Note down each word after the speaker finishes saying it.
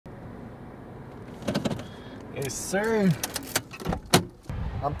Yes, sir.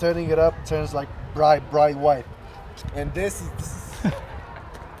 I'm turning it up, turns like bright white. And this is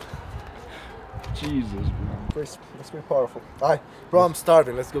Jesus, bro. that's pretty powerful. Alright, bro, I'm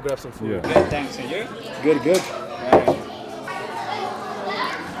starving. Let's go grab some food. Yeah. Good, thanks. And you? Good, good.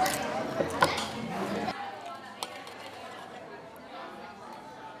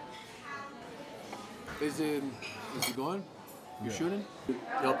 Is it going? You shooting?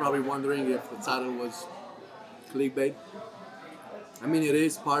 Y'all probably wondering if the title was clickbait. I mean, it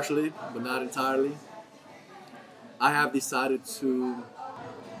is partially, but not entirely. I have decided to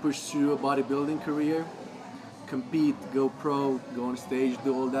pursue a bodybuilding career, compete, go pro, go on stage,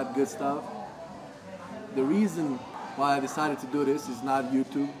 do all that good stuff. The reason why I decided to do this is not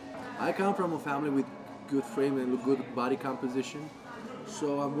YouTube. I come from a family with good frame and good body composition,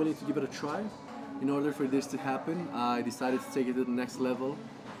 so I'm willing to give it a try. In order for this to happen, I decided to take it to the next level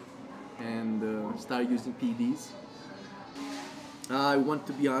and start using PEDs. I want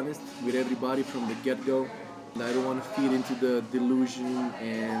to be honest with everybody from the get-go. I don't want to feed into the delusion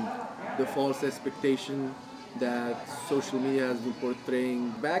and the false expectation that social media has been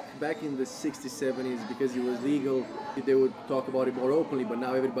portraying. Back in the 60s, 70s, because it was legal, they would talk about it more openly, but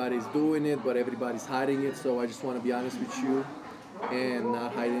now everybody's doing it, but everybody's hiding it, so I just want to be honest with you and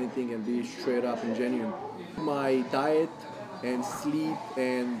not hide anything and be straight up and genuine. My diet and sleep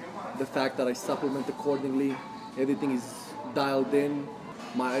and the fact that I supplement accordingly, everything is dialed in.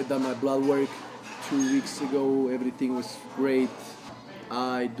 I done my blood work 2 weeks ago, everything was great.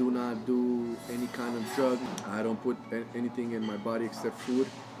 I do not do any kind of drug. I don't put anything in my body except food,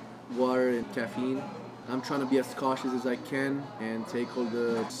 water and caffeine. I'm trying to be as cautious as I can and take all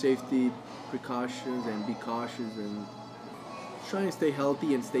the safety precautions and be cautious and trying to stay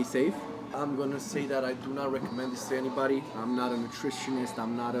healthy and stay safe. I'm gonna say that I do not recommend this to anybody. I'm not a nutritionist,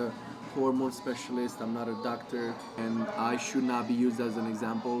 I'm not a hormone specialist, I'm not a doctor, and I should not be used as an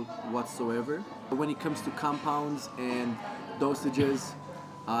example whatsoever. When it comes to compounds and dosages,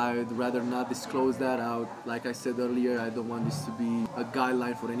 I'd rather not disclose that out. Like I said earlier, I don't want this to be a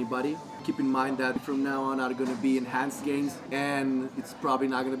guideline for anybody. Keep in mind that from now on are gonna be enhanced gains and it's probably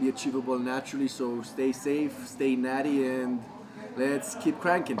not gonna be achievable naturally, so stay safe, stay natty, and let's keep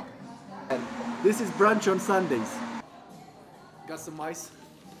cranking. And this is brunch on Sundays. Got some ice.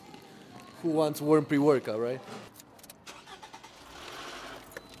 Who wants warm pre-workout, right?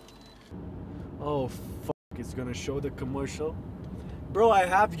 Oh, fuck, it's gonna show the commercial. Bro, I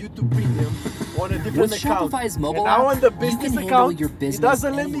have YouTube Premium on a different account. Shopify's mobile and now app, on the business account, your business it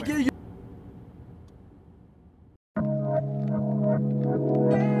doesn't let me anywhere. get you.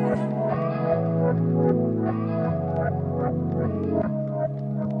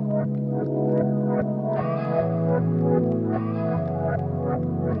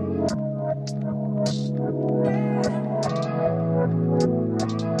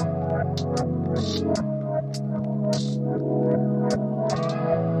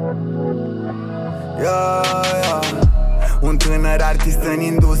 Un tânăr artist în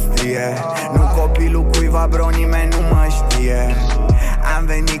industrie, nu copilul cuiva, bro, nimeni nu mă știe. Am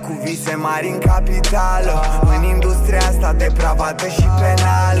venit cu vise mari în capitală, în industria asta depravată și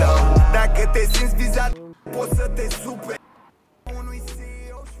penală. Dacă te simți vizat, poți să te superi.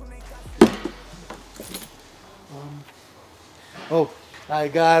 Oh, I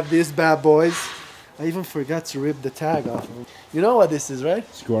got these bad boys. I even forgot to rip the tag off of them. You know what this is, right?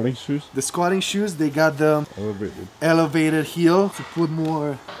 Squatting shoes? The squatting shoes, they got the elevated heel to put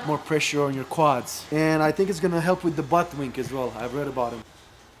more pressure on your quads. And I think it's gonna help with the butt wink as well. I've read about them.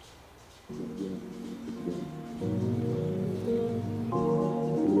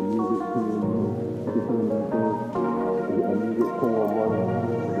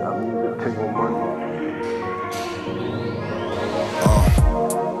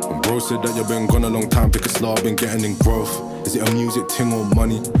 Bro said that you've been gone a long time, pick a slow, I've been getting in growth. Is it a music thing or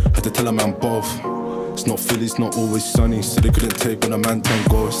money? Had to tell a man both. It's not Philly, it's not always sunny. Said they couldn't take when a man turned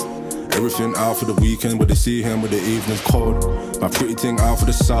ghost. Everything out for the weekend, but they see him with the evening's cold. My pretty thing out for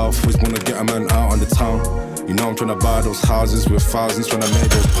the south, always wanna get a man out on the town. You know I'm trying to buy those houses with thousands, trying to make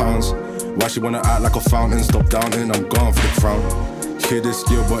those pounds. Why she wanna act like a fountain? Stop down and I'm gone for the crown. Kid this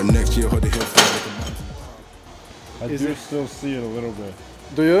year, but next year, hold the hill for like a man. I do still see it a little bit.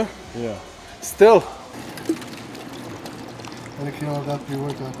 Do you? Yeah. Still. I clean all that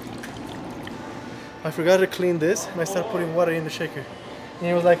pre-workout. I forgot to clean this and I started putting water in the shaker. And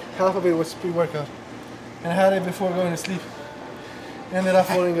it was like half of it was pre-workout. And I had it before going to sleep. Ended up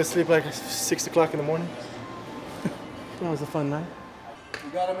falling asleep like 6 o'clock in the morning. That was a fun night.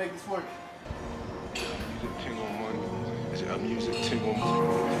 You gotta make this work. Music ting on money. Is it a music ting on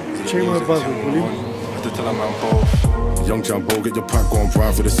money? Chamber of Buzzard, will you? Had to tell a man both. Young Jianbo, get your pack going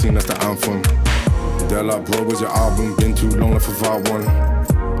bright for the scene, that's the anthem. They're like, bro, where's your album? Been too long left without one.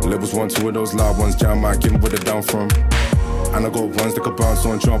 Labels want two of those loud ones, jam might give me where they're down from. And I got ones that can bounce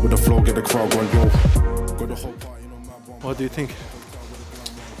on, jump with the flow, get the crowd going, yo. Got the whole party, What do you think?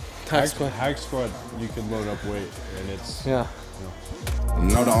 Hack squat, you can load up weight, and it's... Yeah.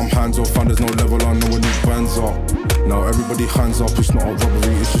 Now that I'm hands off and there's no level on, no one needs bands up. Now everybody hands up, it's not a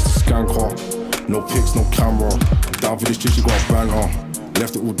robbery, it's just a scan car. No pics, no camera. Down for this shit, you got a banger.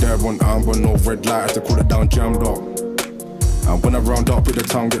 Left it all there on amber, no red light, had to call it down jammed up. And when I round up, hit the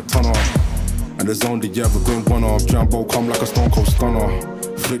town, get ton off. And there's only ever been one off. Jianbo come like a stone cold stunner.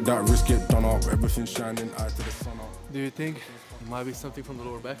 Flick that wrist, get done up. Everything shining, eyes to the sun up. Do you think it might be something from the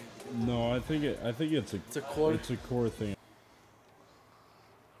lower back? No, I think it's a core thing.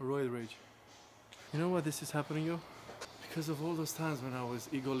 Roid rage. You know why this is happening, yo? Because of all those times when I was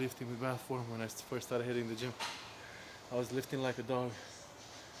ego lifting with bad form when I first started hitting the gym. I was lifting like a dog.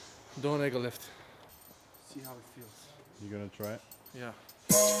 Don't ego lift. See how it feels. You gonna try it? Yeah.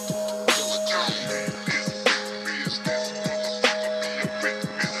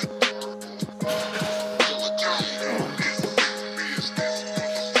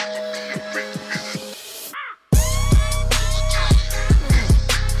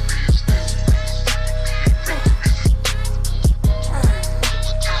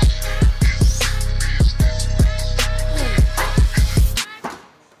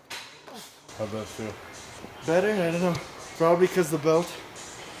 How'd that feel? Better? I don't know. Probably because the belt.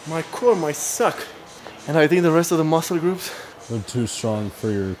 My core might suck. And I think the rest of the muscle groups. They're too strong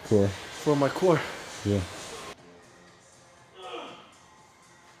for your core. For my core. Yeah.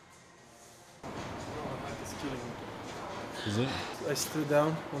 Is it? I stood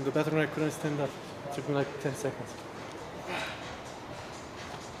down on the bathroom and I couldn't stand up. It took me like 10 seconds.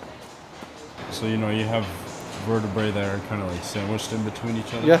 So you know you have vertebrae that are kind of like sandwiched in between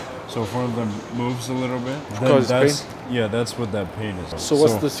each other. Yeah. So if one of them moves a little bit, then Causes that's pain? yeah, that's what that pain is. So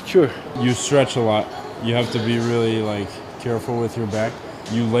what's the cure? You stretch a lot. You have to be really like careful with your back.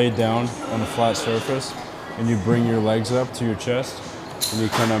 You lay down on a flat surface and you bring your legs up to your chest and you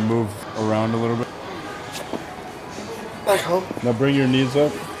kind of move around a little bit. Back home. Now bring your knees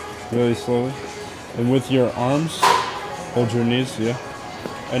up really slowly. And with your arms, hold your knees, yeah.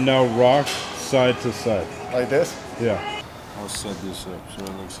 And now rock side to side. Like this? Yeah. I'll set this up so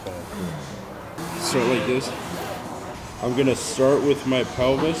it looks high. Start like this. I'm gonna start with my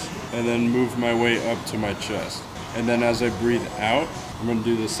pelvis and then move my way up to my chest. And then as I breathe out, I'm gonna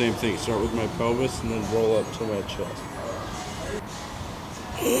do the same thing. Start with my pelvis and then roll up to my chest.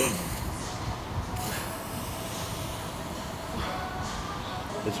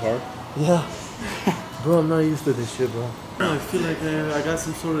 It's hard? Yeah. Bro, I'm not used to this shit, bro. I feel like I got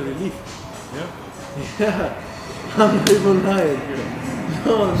some sort of relief. Yeah. Yeah. I'm not even lying.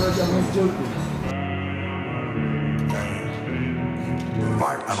 No, I'm not joking.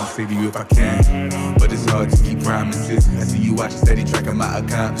 I'ma say to you if I can, but it's hard to keep promises. I see you watching steady track of my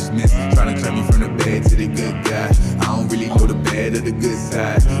accomplishments, trying to turn me from the bad to the good guy. I don't really know the bad or the good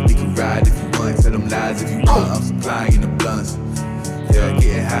side. You can ride if you want, tell them lies if you want. I'm supplying the blunts. Yeah,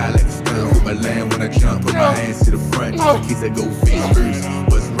 getting high like a stunt. With my land when I jump, put my hands to the front. In case I go face first.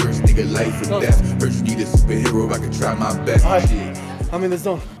 What's worse, nigga, life or death? First you need a superhero, I can try my best. Shit. I'm in the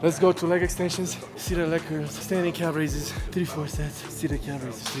zone. Let's go to leg extensions, seated leg curls, standing calf raises, 3-4 sets, seated calf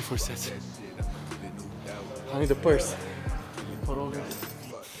raises, 3-4 sets. I need the purse.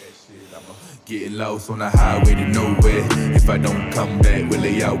 Getting lost on the highway to nowhere. If I don't come back, will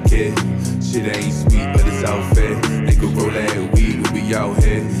they out care? Shit ain't sweet, but it's out fair. Nigga roll that weed, we'll be out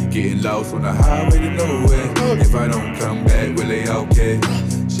here. Getting lost on the highway to nowhere. If I don't come back, will they out care?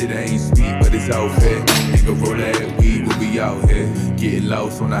 Shit ain't sweet, but it's out fair. Nigga roll that weed, we'll be out here. Getting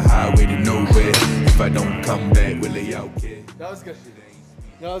lost on the highway to nowhere. If I don't come back, will they out care? That was good.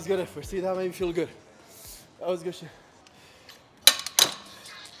 That was good effort. See, that made me feel good. That was good shit.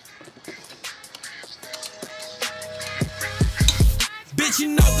 Bitch, you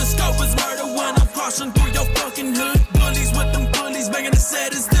know the scope is murder when I'm crossing through your fucking hood. Bullies with them bullies, making the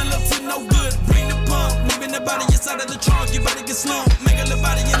set is still up to no good. Bring the pump, leaving the body inside of the trunk. You better get slumped, making the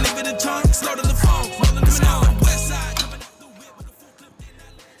body and leave it in trunk. Slow to the phone, rolling the snow. West side, jumping off the whip with a full clip.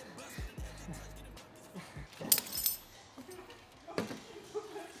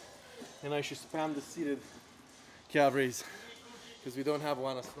 And I should spam the seated calf raise because we don't have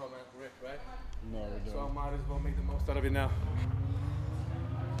one as strong man Rick, right? No, we don't. So I might as well make the most out of it now.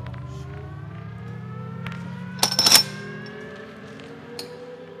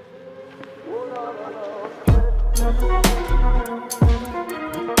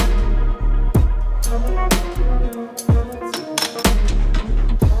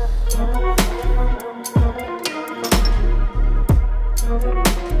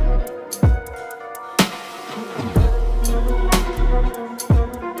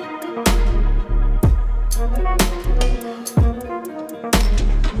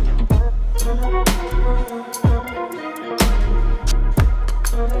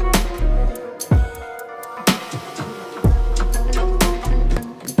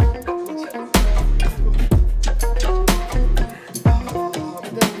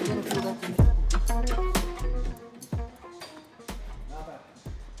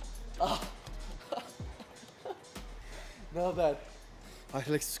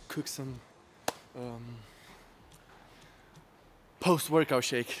 let's cook some post-workout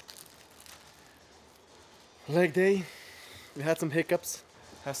shake. Leg day, we had some hiccups,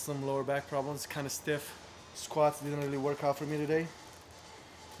 had some lower back problems, kind of stiff. Squats didn't really work out for me today,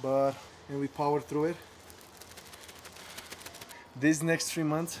 but we powered through it. These next 3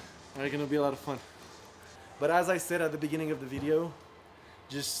 months are gonna be a lot of fun. But as I said at the beginning of the video,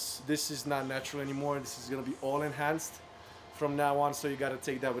 this is not natural anymore. This is gonna be all enhanced from now on, so you gotta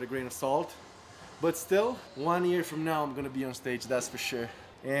take that with a grain of salt. But still, 1 year from now, I'm gonna be on stage, that's for sure.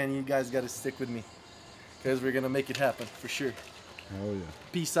 And you guys gotta stick with me, because we're gonna make it happen, for sure. Oh yeah.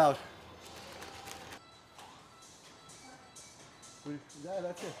 Peace out. Yeah,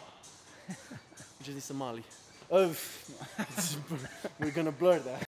 that's it. We just need some Molly. Oh, we're gonna blur that.